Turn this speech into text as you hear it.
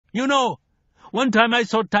You know, one time I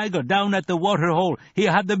saw Tiger down at the water hole. He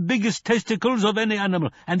had the biggest testicles of any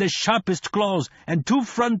animal, and the sharpest claws, and 2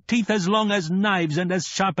 front teeth as long as knives and as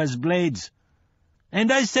sharp as blades.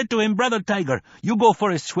 And I said to him, "Brother Tiger, you go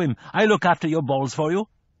for a swim. I look after your balls for you."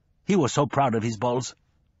 He was so proud of his balls.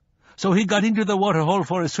 So he got into the water hole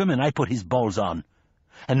for a swim, and I put his balls on,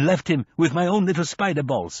 and left him with my own little spider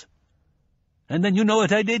balls. And then you know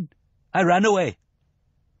what I did? I ran away,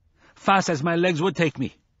 fast as my legs would take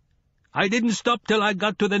me. I didn't stop till I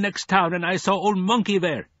got to the next town, and I saw Old Monkey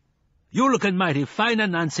there. "You looking mighty fine,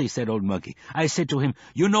 Anansi," said Old Monkey. I said to him,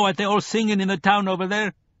 "You know what they're all singing in the town over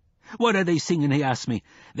there?" "What are they singing?" he asked me.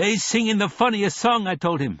 "They singing the funniest song," I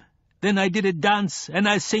told him. Then I did a dance, and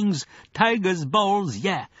I sings, "Tiger's balls,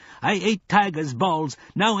 yeah. I ate tiger's balls.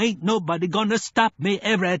 Now ain't nobody gonna stop me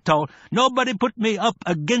ever at all. Nobody put me up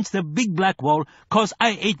against the big black wall, 'cause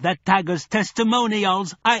I ate that tiger's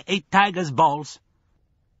testimonials. I ate tiger's balls."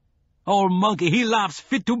 Old Monkey, he laughs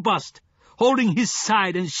fit to bust, holding his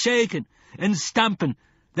side and shaking and stamping.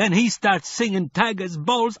 Then he starts singing "Tiger's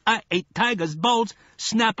balls, I ate tiger's balls,"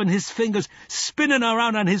 snapping his fingers, spinning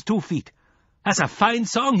around on his 2 feet. "That's a fine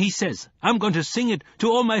song," he says. "I'm going to sing it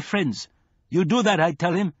to all my friends." "You do that," I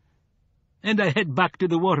tell him. And I head back to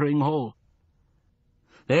the watering hole.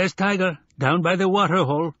 There's Tiger, down by the water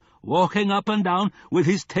hole, walking up and down, with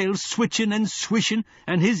his tail switching and swishing,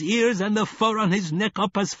 and his ears and the fur on his neck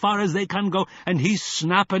up as far as they can go, and he's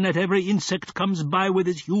snapping at every insect comes by with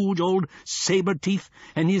his huge old saber teeth,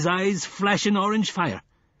 and his eyes flashing orange fire.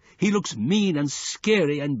 He looks mean and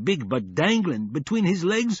scary and big, but dangling between his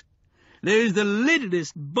legs, there's the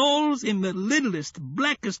littlest balls in the littlest,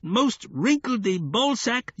 blackest, most wrinkledy ball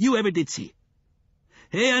sack you ever did see.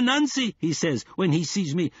 "Hey, Anansi," he says, when he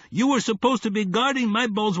sees me, "you were supposed to be guarding my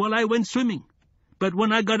balls while I went swimming. But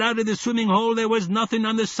when I got out of the swimming hole, there was nothing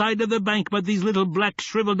on the side of the bank but these little black,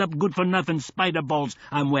 shriveled-up, good-for-nothing spider balls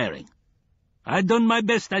I'm wearing." I done my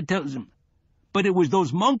best, I tells him. But it was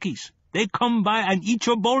those monkeys. They come by and eat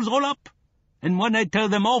your balls all up. And when I tell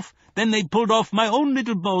them off, then they pulled off my own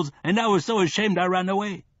little balls, and I was so ashamed I ran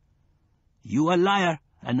away. "You a liar,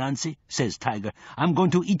 Anansi," says Tiger. "I'm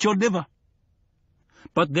going to eat your liver."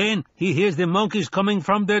 But then he hears the monkeys coming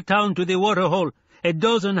from their town to the water hole, a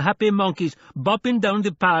dozen happy monkeys bopping down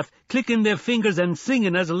the path, clicking their fingers and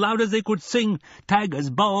singing as loud as they could sing, "Tiger's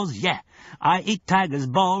balls, yeah. I ate tiger's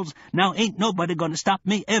balls. Now ain't nobody gonna stop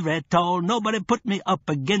me ever at all. Nobody put me up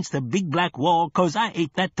against the big black wall, 'cause I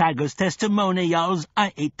ate that tiger's testimonials.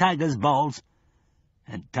 I ate tiger's balls."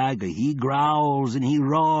 And Tiger, he growls and he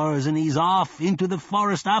roars, and he's off into the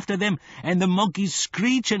forest after them, and the monkeys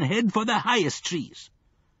screech and head for the highest trees.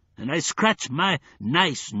 And I scratch my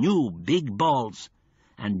nice, new, big balls,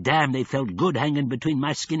 and damn, they felt good hanging between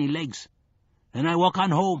my skinny legs. And I walk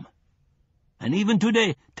on home. And even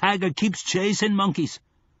today, Tiger keeps chasing monkeys.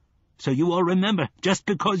 So you all remember, just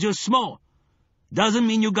because you're small doesn't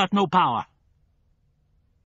mean you got no power.